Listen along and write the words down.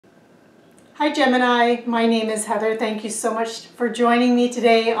Hi Gemini, my name is Heather. Thank you so much for joining me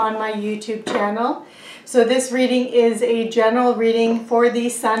today on my YouTube channel. So this reading is a general reading for the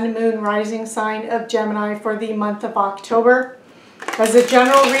Sun, Moon, Rising sign of Gemini for the month of October. As a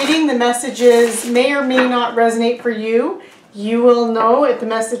general reading, the messages may or may not resonate for you. You will know if the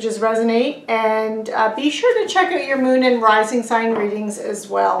messages resonate, and be sure to check out your Moon and Rising sign readings as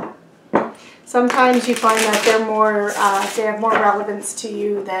well. Sometimes you find that they're more, they have more relevance to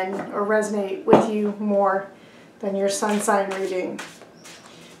you than, or resonate with you more than your Sun sign reading.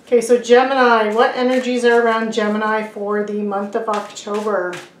 Okay, so Gemini, what energies are around Gemini for the month of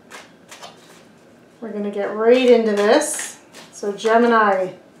October? We're going to get right into this. So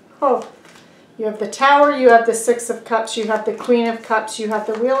Gemini, you have the Tower, you have the Six of Cups, you have the Queen of Cups, you have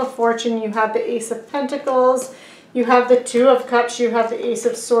the Wheel of Fortune, you have the Ace of Pentacles, you have the Two of Cups, you have the Ace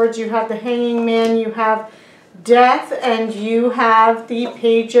of Swords, you have the Hanging Man, you have Death, and you have the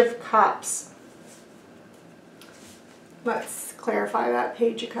Page of Cups. Let's clarify that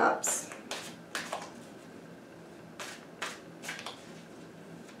Page of Cups.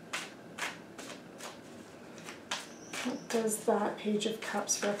 What does that Page of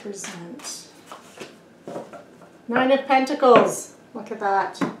Cups represent? Nine of Pentacles. Look at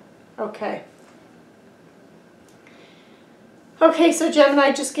that. Okay. Okay, so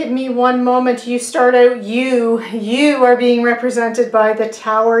Gemini, just give me one moment. You start out, you are being represented by the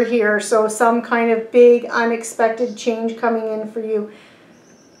Tower here. So some kind of big, unexpected change coming in for you.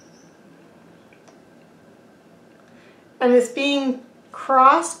 And it's being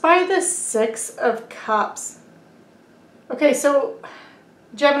crossed by the Six of Cups. Okay, so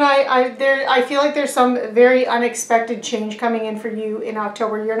Gemini, I feel like there's some very unexpected change coming in for you in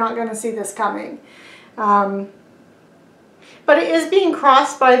October. You're not going to see this coming. But it is being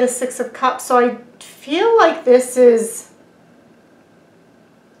crossed by the Six of Cups, so I feel like this is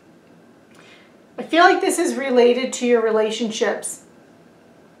related to your relationships.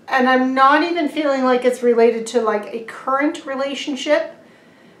 And I'm not even feeling like it's related to like a current relationship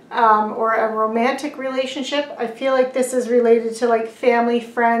or a romantic relationship. I feel like this is related to like family,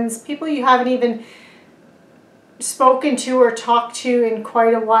 friends, people you haven't even spoken to or talked to in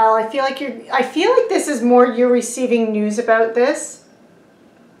quite a while. I feel like this is more you're receiving news about this,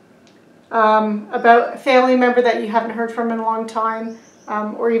 about a family member that you haven't heard from in a long time,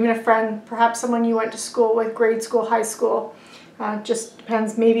 or even a friend, perhaps someone you went to school with, grade school, high school. Just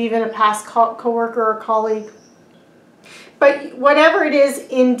depends, maybe even a past co-worker or colleague. But whatever it is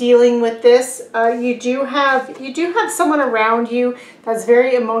in dealing with this, you do have someone around you that's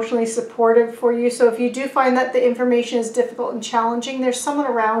very emotionally supportive for you. So if you do find that the information is difficult and challenging, there's someone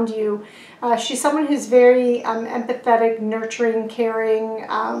around you. She's someone who's very empathetic, nurturing, caring,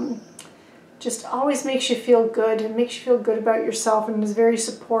 just always makes you feel good and makes you feel good about yourself, and is very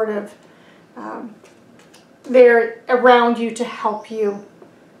supportive. They're around you to help you,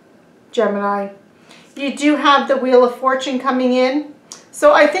 Gemini. You do have the Wheel of Fortune coming in.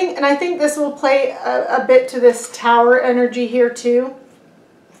 So I think this will play a bit to this Tower energy here too.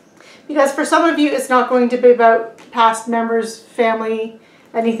 Because for some of you, it's not going to be about past members, family,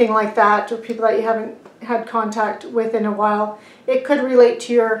 anything like that, or people that you haven't had contact with in a while. It could relate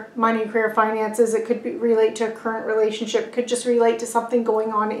to your money, career, finances. It could relate to a current relationship. It could just relate to something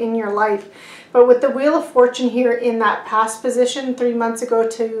going on in your life. But with the Wheel of Fortune here in that past position 3 months ago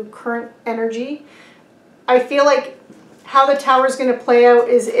to current energy, I feel like how the Tower is going to play out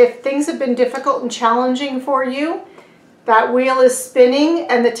is if things have been difficult and challenging for you, that wheel is spinning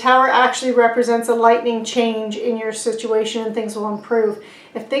and the Tower actually represents a lightning change in your situation and things will improve.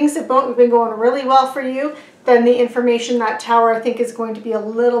 If things have been going really well for you, then the information, that Tower, I think is going to be a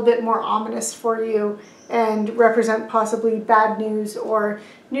little bit more ominous for you and represent possibly bad news or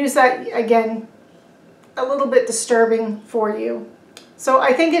news that, again, a little bit disturbing for you. So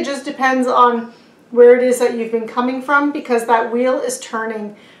I think it just depends on where it is that you've been coming from, because that wheel is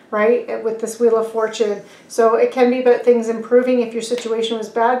turning, right, with this Wheel of Fortune. So it can be about things improving if your situation was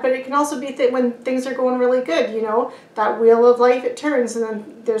bad, but it can also be that when things are going really good, you know, that wheel of life, it turns, and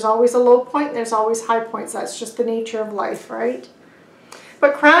then there's always a low point, and there's always high points. That's just the nature of life, right?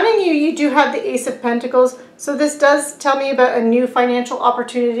 But crowning you, you do have the Ace of Pentacles. So this does tell me about a new financial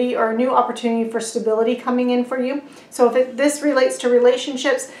opportunity or a new opportunity for stability coming in for you. So if this relates to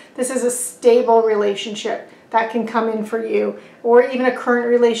relationships, this is a stable relationship that can come in for you, or even a current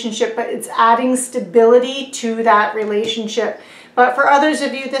relationship, but it's adding stability to that relationship. But for others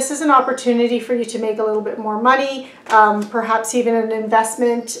of you, this is an opportunity for you to make a little bit more money, perhaps even an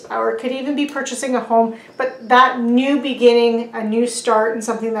investment, or it could even be purchasing a home. But that new beginning, a new start, and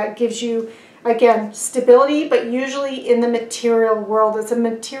something that gives you Again, stability, but usually in the material world. It's a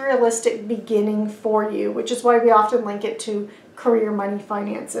materialistic beginning for you, which is why we often link it to career, money,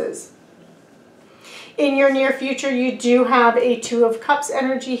 finances. In your near future, you do have a Two of Cups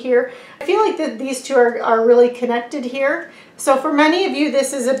energy here. I feel like that these two are really connected here. So for many of you,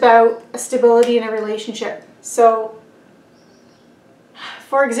 this is about stability in a relationship. So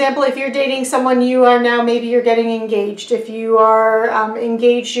for example, if you're dating someone, you are now, maybe you're getting engaged. If you are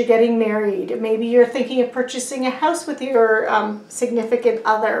engaged, you're getting married. Maybe you're thinking of purchasing a house with your significant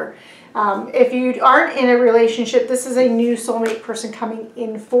other. If you aren't in a relationship, this is a new soulmate person coming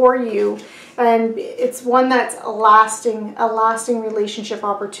in for you. And it's one that's a lasting relationship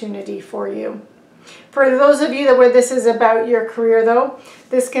opportunity for you. For those of you where this is about your career though,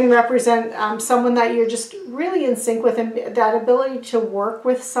 this can represent someone that you're just really in sync with, and that ability to work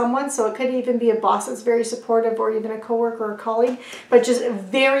with someone. So it could even be a boss that's very supportive, or even a coworker or a colleague, but just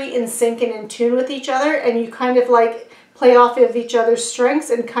very in sync and in tune with each other. And you kind of like play off of each other's strengths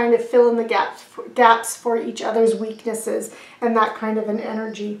and kind of fill in the gaps for each other's weaknesses, and that kind of an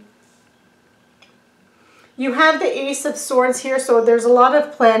energy. You have the Ace of Swords here, so there's a lot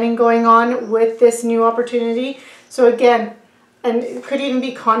of planning going on with this new opportunity. So again, and it could even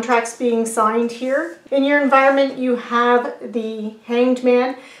be contracts being signed here. In your environment, you have the Hanged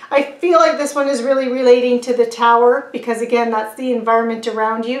Man. I feel like this one is really relating to the Tower, because again, that's the environment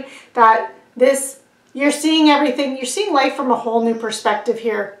around you. That you're seeing everything, you're seeing life from a whole new perspective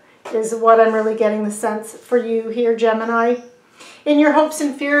here, is what I'm really getting the sense for you here, Gemini. In your hopes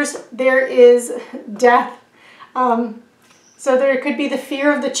and fears, there is death. So there could be the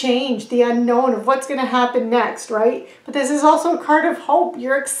fear of the change, the unknown of what's going to happen next, right? But this is also a card of hope.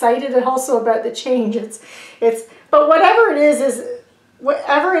 You're excited also about the change. But whatever it is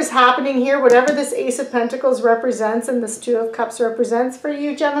whatever is happening here, whatever this Ace of Pentacles represents and this Two of Cups represents for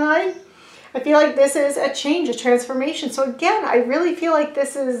you, Gemini, I feel like this is a change, a transformation. So again, I really feel like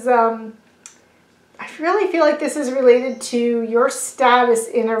this is related to your status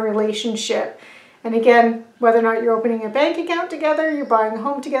in a relationship. And again, whether or not you're opening a bank account together, you're buying a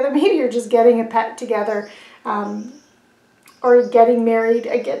home together, maybe you're just getting a pet together, or getting married,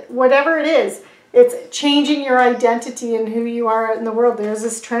 whatever it is, it's changing your identity and who you are out in the world. There's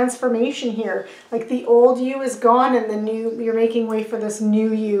this transformation here. Like the old you is gone and you're making way for this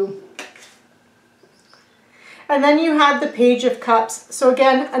new you. And then you have the Page of Cups. So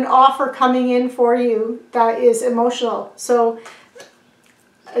again, an offer coming in for you that is emotional. So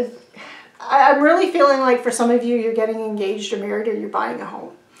I'm really feeling like for some of you, you're getting engaged or married, or you're buying a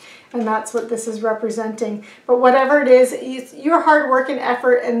home. And that's what this is representing. But whatever it is, it's your hard work and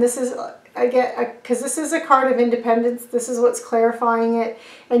effort. And this is, because this is a card of independence. This is what's clarifying it,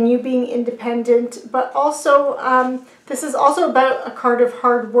 and you being independent. But also, this is also about a card of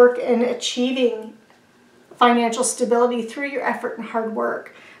hard work and achieving financial stability through your effort and hard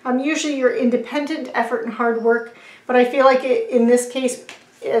work. Usually you're independent, effort and hard work. But I feel like in this case,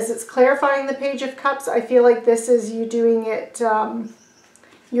 as it's clarifying the Page of Cups, I feel like this is you doing it,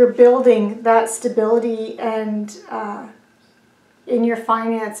 you're building that stability and in your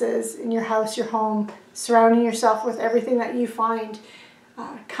finances, in your house, your home, surrounding yourself with everything that you find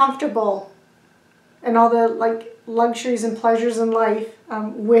comfortable, and all the luxuries and pleasures in life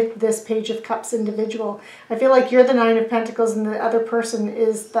with this Page of Cups individual. I feel like you're the Nine of Pentacles, and the other person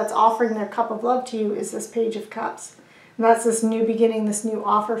that's offering their cup of love to you is this Page of Cups. And that's this new beginning, this new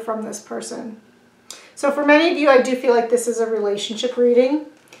offer from this person. So for many of you, I do feel like this is a relationship reading.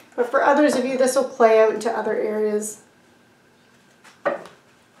 But for others of you, this will play out into other areas.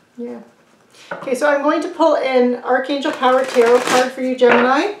 Yeah. Okay, so I'm going to pull an Archangel Power Tarot card for you,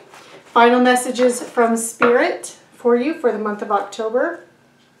 Gemini. Final messages from Spirit for you for the month of October.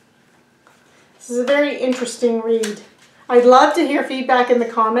 This is a very interesting read. I'd love to hear feedback in the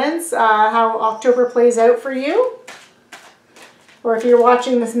comments, how October plays out for you. Or if you're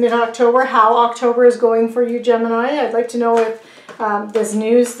watching this mid-October, how October is going for you, Gemini. I'd like to know if this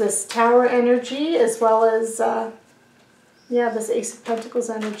news, this Tower energy, as well as, this Ace of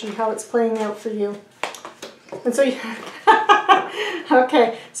Pentacles energy, how it's playing out for you. And so,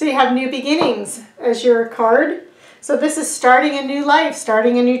 okay, so you have New Beginnings as your card. So this is starting a new life,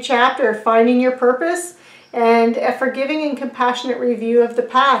 starting a new chapter, finding your purpose, and a forgiving and compassionate review of the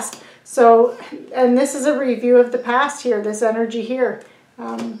past. So, and this is a review of the past here, this energy here.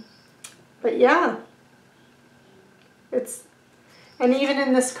 But yeah, and even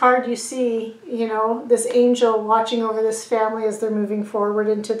in this card you see, this angel watching over this family as they're moving forward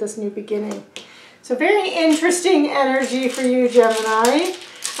into this new beginning. So very interesting energy for you, Gemini.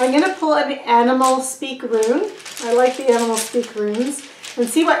 I'm going to pull an Animal Speak rune. I like the Animal Speak runes. And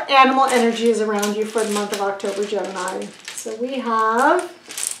see what animal energy is around you for the month of October, Gemini. So we have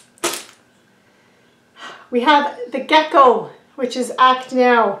the gecko, which is act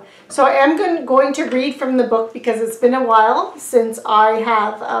now. So I am going to read from the book because it's been a while since I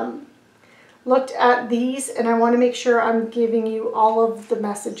have looked at these, and I want to make sure I'm giving you all of the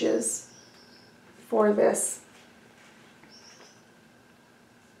messages for this.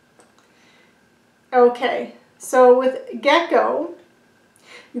 Okay, so with gecko,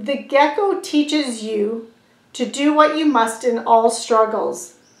 the gecko teaches you to do what you must in all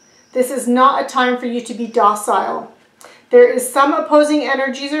struggles. This is not a time for you to be docile. There is some opposing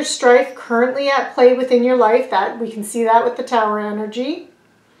energies or strife currently at play within your life. That we can see that with the Tower energy.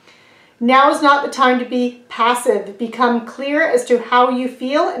 Now is not the time to be passive. Become clear as to how you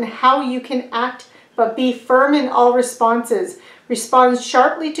feel and how you can act, but be firm in all responses. Respond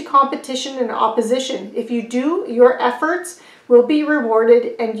sharply to competition and opposition. If you do, your efforts will be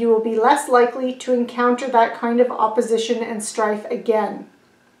rewarded and you will be less likely to encounter that kind of opposition and strife again.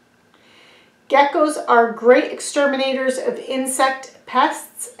 Geckos are great exterminators of insect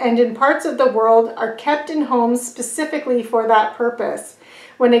pests and in parts of the world are kept in homes specifically for that purpose.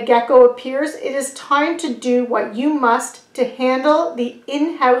 When a gecko appears, it is time to do what you must to handle the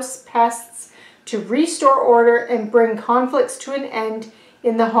in-house pests, to restore order and bring conflicts to an end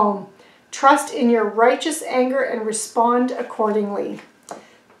in the home. Trust in your righteous anger and respond accordingly.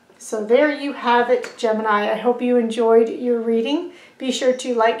 So there you have it, Gemini. I hope you enjoyed your reading. Be sure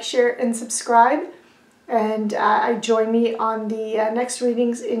to like, share, and subscribe. And join me on the next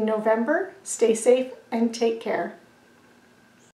readings in November. Stay safe and take care.